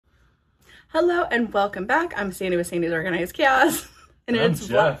Hello and welcome back. I'm Sandy with Sandy's Organized Chaos. And I'm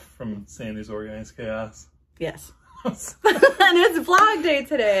Jeff from Sandy's Organized Chaos. Yes. And it's vlog day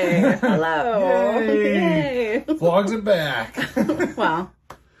today. Hello. Yay. Vlogs are back. Wow.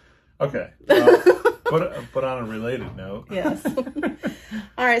 Okay. But on a related note. Yes.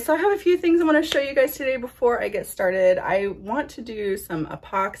 All right, so I have a few things I want to show you guys today before I get started. I want to do some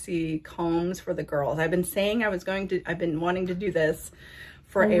epoxy combs for the girls. I've been saying I've been wanting to do this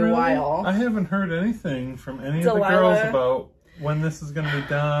for a while. I haven't heard anything from any of the girls about when this is going to be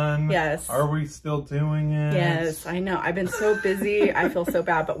done. Yes. Are we still doing it? Yes, I know. I've been so busy. I feel so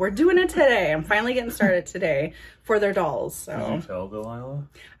bad, but we're doing it today. I'm finally getting started today for their dolls. So. Did you tell Delilah?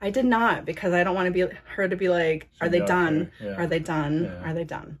 I did not, because I don't want her to be like, are they done? Yeah. Are they done? Yeah. Are they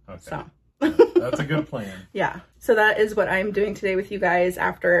done? Okay. So. That's a good plan. Yeah. So that is what I'm doing today with you guys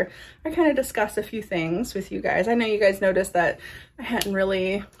after I kind of discuss a few things with you guys. I know you guys noticed that I hadn't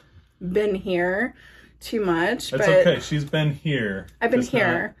really been here too much. That's okay. She's been here. I've been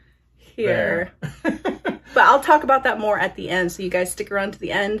here. But I'll talk about that more at the end. So you guys stick around to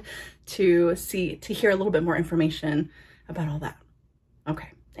the end to hear a little bit more information about all that. Okay.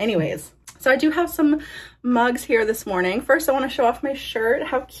 Anyways. So I do have some mugs here this morning. First, I want to show off my shirt.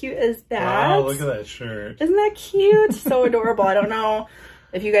 How cute is that? Wow, look at that shirt. Isn't that cute? So adorable. I don't know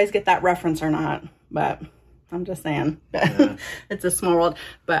if you guys get that reference or not, but I'm just saying. Yeah. It's a small world.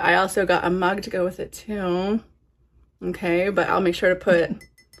 But I also got a mug to go with it too. Okay, but I'll make sure to put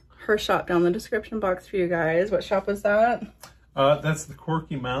her shop down in the description box for you guys. What shop was that? That's the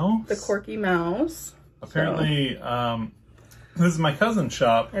Quirky Mouse. The Quirky Mouse. Apparently, this is my cousin's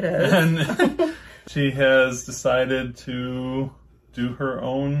shop. It is. And she has decided to do her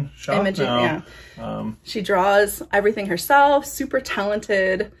own shop imaging now. Yeah. She draws everything herself, super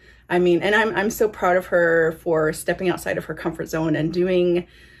talented. I mean, and I'm so proud of her for stepping outside of her comfort zone and doing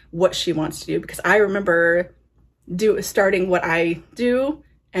what she wants to do, because I remember starting what I do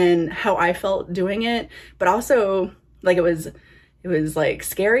and how I felt doing it, but also like it was like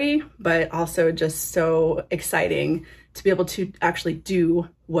scary, but also just so exciting to be able to actually do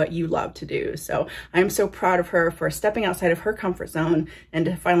what you love to do. So I'm so proud of her for stepping outside of her comfort zone and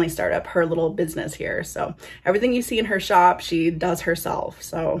to finally start up her little business here. So everything you see in her shop, she does herself.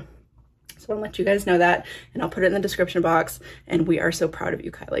 So I want to let you guys know that, and I'll put it in the description box, and we are so proud of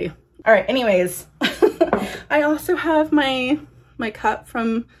you, Kylie. All right, anyways, I also have my cup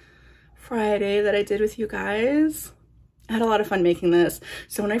from Friday that I did with you guys. I had a lot of fun making this.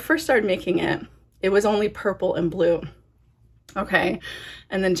 So when I first started making it, it was only purple and blue. Okay.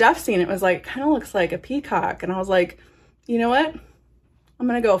 And then Jeff seen it, was like, kind of looks like a peacock. And I was like, you know what? I'm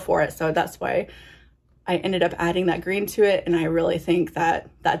going to go for it. So that's why I ended up adding that green to it. And I really think that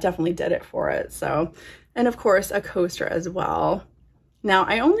definitely did it for it. So, and of course a coaster as well. Now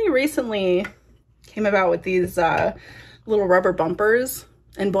I only recently came about with these little rubber bumpers.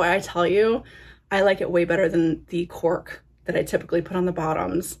 And boy, I tell you, I like it way better than the cork that I typically put on the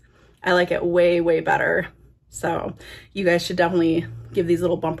bottoms. I like it way, way better. So you guys should definitely give these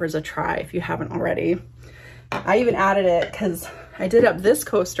little bumpers a try if you haven't already. I even added it because I did up this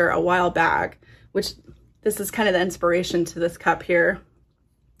coaster a while back, which this is kind of the inspiration to this cup here.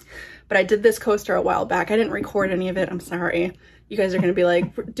 But I did this coaster a while back. I didn't record any of it. I'm sorry. You guys are going to be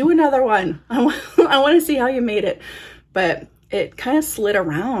like, do another one. I want to see how you made it. But it kind of slid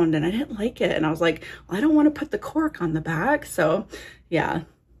around and I didn't like it. And I was like, well, I don't want to put the cork on the back. So yeah,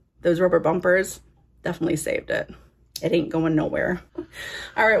 those rubber bumpers definitely saved it. It ain't going nowhere.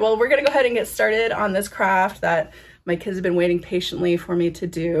 All right, well, we're gonna go ahead and get started on this craft that my kids have been waiting patiently for me to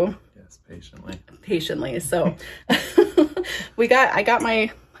do. Yes, patiently. Patiently. So I got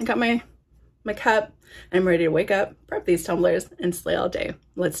my cup, and I'm ready to wake up, prep these tumblers, and slay all day.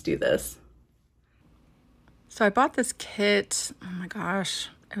 Let's do this. So I bought this kit, oh my gosh,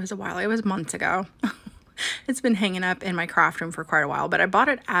 it was months ago. It's been hanging up in my craft room for quite a while, but I bought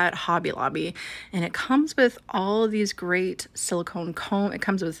it at Hobby Lobby, and it comes with all of these great silicone comb. It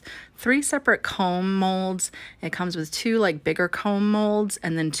comes with 3 separate comb molds. It comes with 2 like bigger comb molds,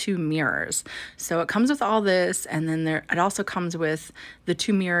 and then 2 mirrors. So it comes with all this, and then it also comes with the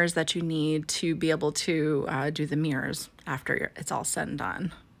 2 mirrors that you need to be able to do the mirrors after it's all said and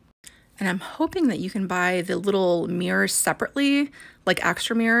done. And I'm hoping that you can buy the little mirrors separately, like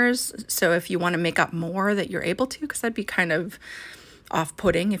extra mirrors. So if you want to make up more, that you're able to, because that'd be kind of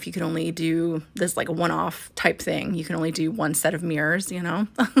off-putting if you could only do this like a one-off type thing. You can only do 1 set of mirrors, you know?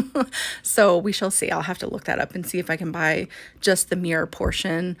 So we shall see. I'll have to look that up and see if I can buy just the mirror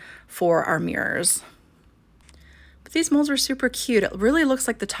portion for our mirrors. These molds were super cute. It really looks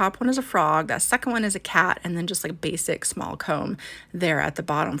like the top one is a frog, that second one is a cat, and then just like a basic small comb there at the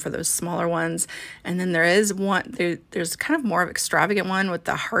bottom for those smaller ones. And then there is one, there's kind of more of extravagant one with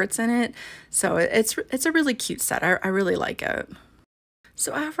the hearts in it. So it's a really cute set. I really like it.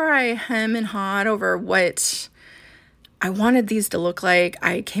 So after I hem and hawed over what I wanted these to look like,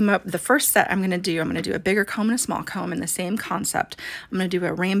 I came up, the first set I'm going to do a bigger comb and a small comb in the same concept. I'm going to do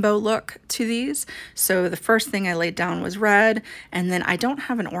a rainbow look to these. So the first thing I laid down was red, and then I don't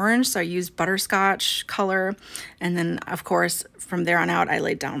have an orange, so I used butterscotch color. And then of course, from there on out, I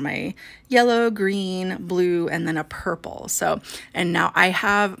laid down my yellow, green, blue, and then a purple. So, and now I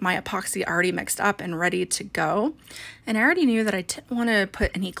have my epoxy already mixed up and ready to go. And I already knew that I didn't want to put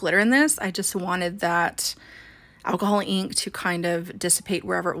any glitter in this. I just wanted that alcohol ink to kind of dissipate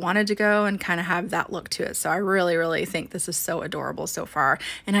wherever it wanted to go and kind of have that look to it. So I really, really think this is so adorable so far.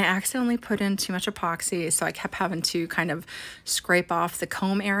 And I accidentally put in too much epoxy, so I kept having to kind of scrape off the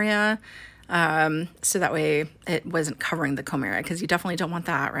comb area, so that way it wasn't covering the comb area, because you definitely don't want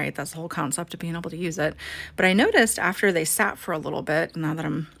that, right? That's the whole concept of being able to use it. But I noticed after they sat for a little bit, now that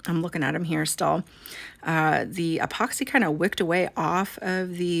I'm looking at them here still, the epoxy kind of wicked away off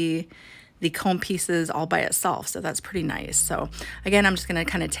of the comb pieces all by itself. So that's pretty nice. So again, I'm just gonna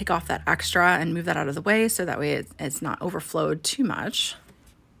kind of take off that extra and move that out of the way so that way it's not overflowed too much.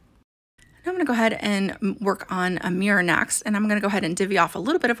 Now I'm gonna go ahead and work on a mirror next, and I'm gonna go ahead and divvy off a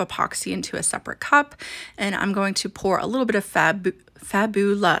little bit of epoxy into a separate cup, and I'm going to pour a little bit of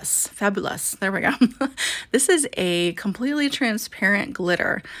Fabulous, there we go. This is a completely transparent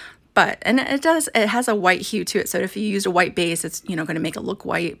glitter. But, and it has a white hue to it. So if you used a white base, it's, you know, going to make it look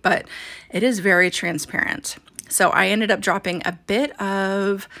white, but it is very transparent. So I ended up dropping a bit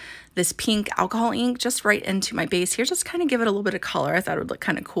of this pink alcohol ink just right into my base here, just kind of give it a little bit of color. I thought it would look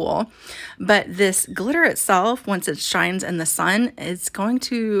kind of cool. But this glitter itself, once it shines in the sun, it's going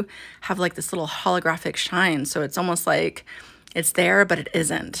to have like this little holographic shine. So it's almost like it's there, but it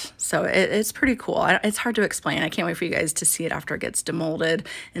isn't. So it's pretty cool. It's hard to explain. I can't wait for you guys to see it after it gets demolded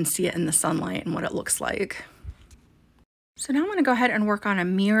and see it in the sunlight and what it looks like. So now I'm gonna go ahead and work on a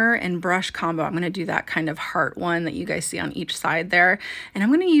mirror and brush combo. I'm gonna do that kind of heart one that you guys see on each side there. And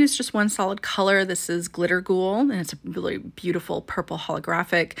I'm gonna use just one solid color. This is Glitter Ghoul, and it's a really beautiful purple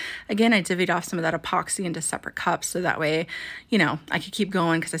holographic. Again, I divvied off some of that epoxy into separate cups so that way, you know, I could keep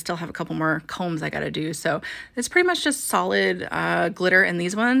going because I still have a couple more combs I gotta do. So it's pretty much just solid glitter in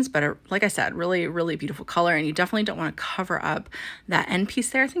these ones, but like I said, really, really beautiful color. And you definitely don't wanna cover up that end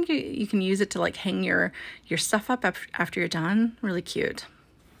piece there. I think you can use it to like hang your stuff up after you're done. Really cute.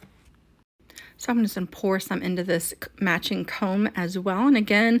 So I'm just going to pour some into this matching comb as well. And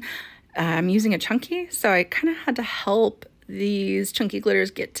again, I'm using a chunky, so I kind of had to help these chunky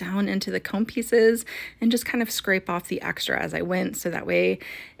glitters get down into the comb pieces and just kind of scrape off the extra as I went, so that way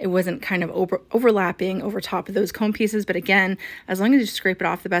it wasn't kind of overlapping over top of those comb pieces. But again, as long as you scrape it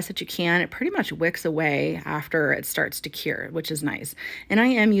off the best that you can, it pretty much wicks away after it starts to cure, which is nice. And I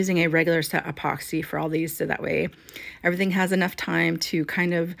am using a regular set epoxy for all these, so that way everything has enough time to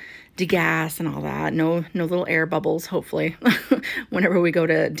kind of degas and all that. No little air bubbles, hopefully, whenever we go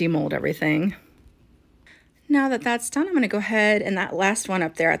to demold everything. Now that that's done, I'm going to go ahead, and that last one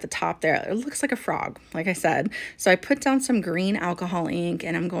up there at the top there, it looks like a frog, like I said. So I put down some green alcohol ink,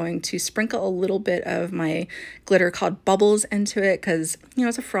 and I'm going to sprinkle a little bit of my glitter called Bubbles into it because, you know,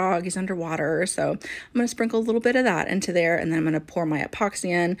 it's a frog, he's underwater. So I'm going to sprinkle a little bit of that into there, and then I'm going to pour my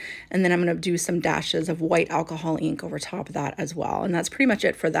epoxy in, and then I'm going to do some dashes of white alcohol ink over top of that as well. And that's pretty much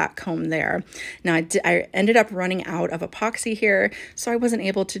it for that comb there. Now I ended up running out of epoxy here, so I wasn't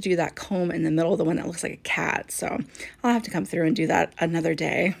able to do that comb in the middle, the one that looks like a cat. So I'll have to come through and do that another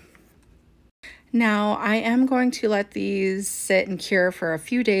day. Now I am going to let these sit and cure for a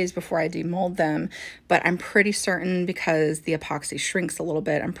few days before I demold them, but I'm pretty certain, because the epoxy shrinks a little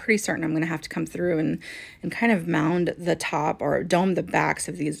bit, I'm pretty certain I'm going to have to come through and kind of mound the top or dome the backs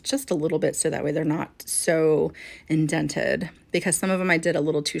of these just a little bit, so that way they're not so indented, because some of them I did a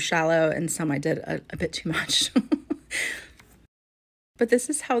little too shallow and some I did a bit too much. But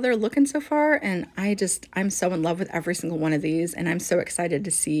this is how they're looking so far, and I'm so in love with every single one of these, and I'm so excited to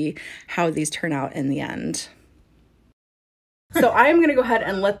see how these turn out in the end. So I'm going to go ahead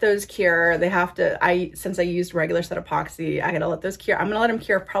and let those cure. They have to, since I used regular set epoxy, I got to let those cure. I'm going to let them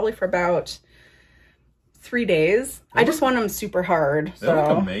cure probably for about 3 days. I just want them super hard. They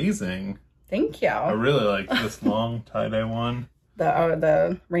look amazing. Thank you. I really like this long tie-dye one.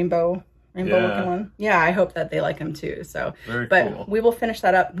 The rainbow looking one. Yeah, I hope that they like them too. So, very cool. We will finish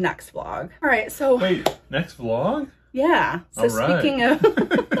that up next vlog. All right, so wait, next vlog? Yeah. So speaking of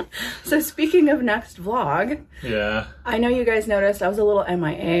So speaking of next vlog, yeah, I know you guys noticed I was a little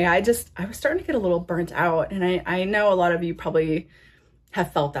MIA. I was starting to get a little burnt out, and I know a lot of you probably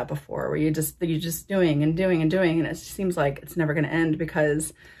have felt that before, where you're just doing and doing and doing, and it seems like it's never going to end,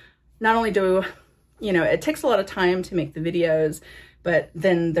 because not only do, you know, it takes a lot of time to make the videos, but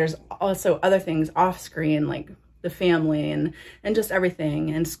then there's also other things off screen, like the family and just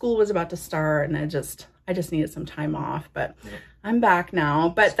everything. And school was about to start, and I just needed some time off, but I'm back now.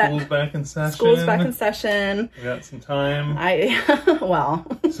 But school's back in session. School's back in session. We got some time. Well,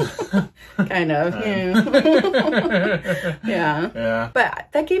 kind of. Yeah. Yeah. But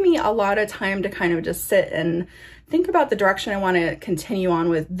that gave me a lot of time to kind of just sit and think about the direction I want to continue on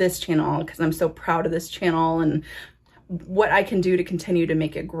with this channel, because I'm so proud of this channel and what I can do to continue to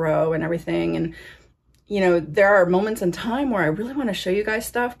make it grow and everything. And, you know, there are moments in time where I really want to show you guys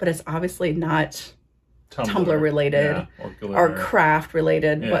stuff, but it's obviously not Tumbler related, or craft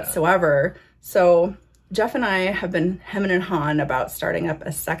related whatsoever. So Jeff and I have been hemming and hawing about starting up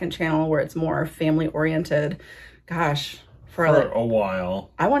a second channel where it's more family oriented. Gosh, for a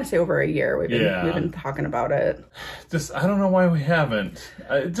while. I want to say over a year. We've been talking about it. Just, I don't know why we haven't.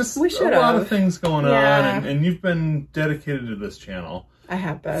 We should have. A lot of things going on, and you've been dedicated to this channel. I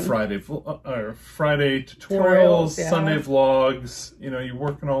have been. Friday tutorials, Sunday vlogs. You know, you're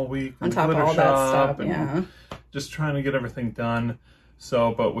working all week on top of all that stuff, and just trying to get everything done.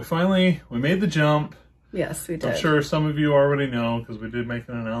 So, but we made the jump. Yes, we did. I'm sure some of you already know, because we did make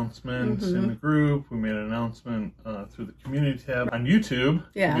an announcement in the group. We made an announcement through the community tab on YouTube,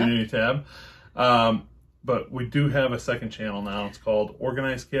 community tab. But we do have a second channel now. It's called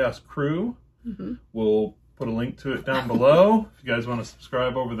Organized Chaos Crew. We'll put a link to it down below if you guys want to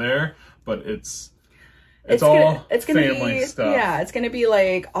subscribe over there. But it's all family stuff. Yeah, it's going to be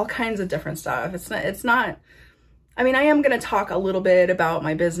like all kinds of different stuff. It's not. I mean, I am going to talk a little bit about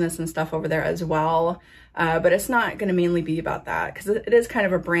my business and stuff over there as well, but it's not going to mainly be about that, because it is kind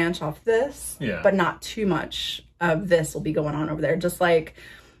of a branch off this, but not too much of this will be going on over there. Just like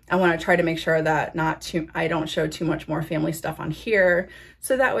I want to try to make sure that I don't show too much more family stuff on here.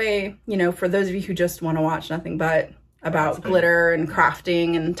 So that way, you know, for those of you who just want to watch nothing but about glitter and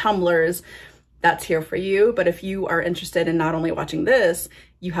crafting and tumblers, that's here for you. But if you are interested in not only watching this,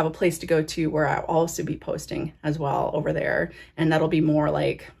 you have a place to go to where I'll also be posting as well over there. And that'll be more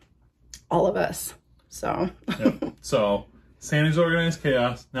like all of us. So, So Sandy's Organized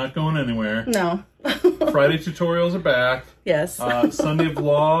Chaos, not going anywhere. No. Friday tutorials are back. Yes. Sunday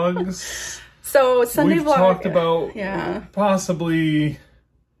vlogs. So Sunday We've talked about possibly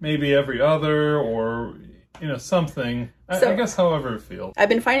maybe every other, or, you know, something. I guess however it feels. I've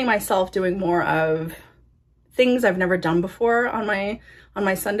been finding myself doing more of things I've never done before on my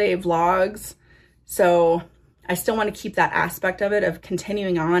Sunday vlogs. So I still want to keep that aspect of it, of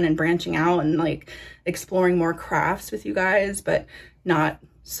continuing on and branching out and like exploring more crafts with you guys, but not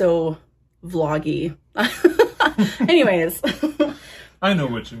so vloggy. Anyways. I know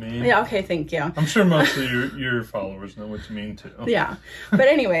what you mean. Yeah, okay, thank you. I'm sure most of your followers know what you mean too. Yeah. But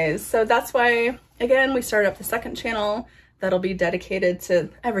anyways, so that's why, again, we started up the second channel that'll be dedicated to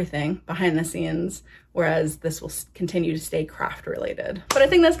everything behind the scenes, whereas this will continue to stay craft related. But I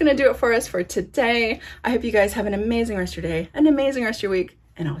think that's going to do it for us for today. I hope you guys have an amazing rest of your day, an amazing rest of your week,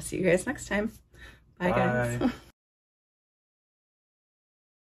 and I'll see you guys next time. Bye. Guys.